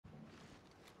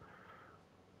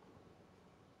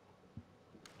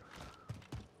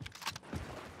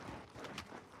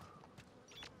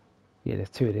Yeah, there's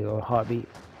two. They got a heartbeat.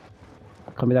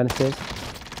 Coming down the stairs.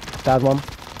 Down one.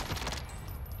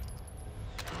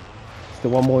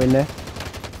 Still one more in there.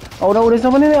 Oh no, there's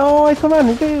someone in there. Oh, he's come around.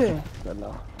 He's there.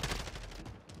 No.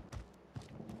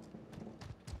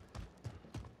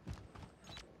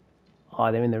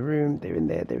 Oh, they're in the room. They're in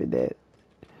there. They're in there.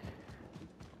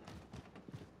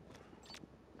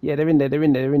 Yeah, they're in there. They're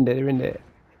in there. They're in there. They're in there.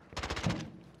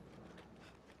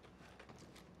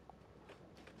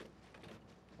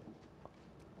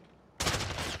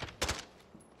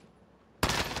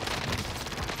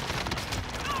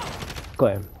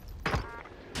 Got him.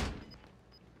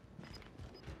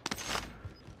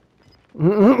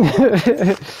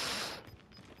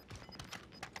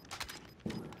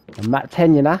 I'm Matt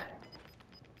 10, you know?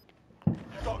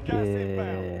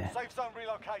 Yeah. Safe zone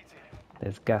relocated.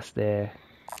 There's gas there.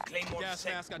 Gas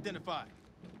mask identified.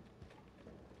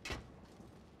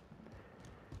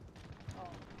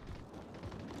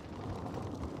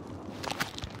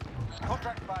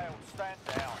 Contract failed. Stand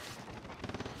down.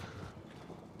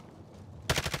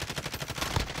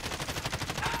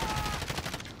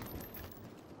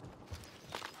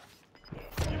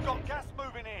 You've got gas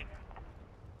moving in.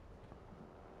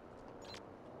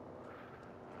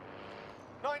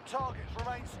 9 targets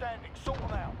remain standing. Sort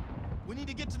them out. We need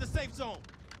to get to the safe zone.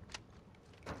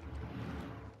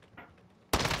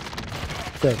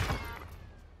 Good.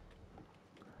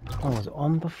 I was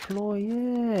on the floor,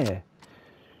 yeah.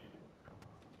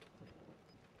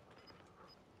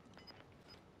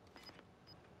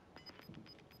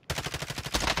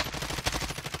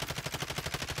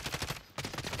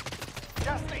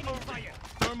 Gas is moving.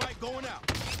 Thermite going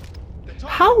out.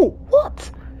 How?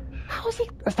 What? How is he?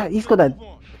 That's that. He's got that.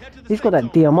 He's got that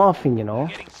DMR thing, you know.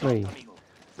 Sorry.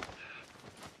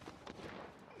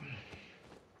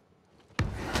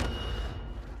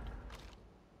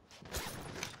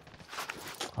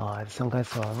 Oh, there's some guys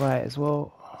to our right as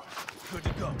well. Good to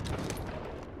go.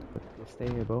 Stay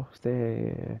here, bro. Stay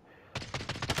here.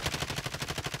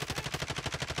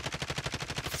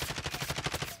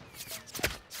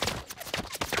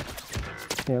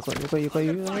 Yeah, got you. It's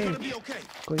gonna be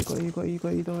okay.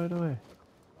 Got you. Don't worry.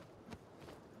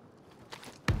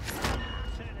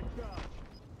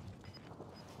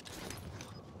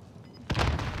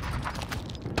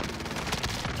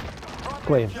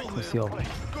 Got him. Let's see.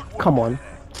 Come on.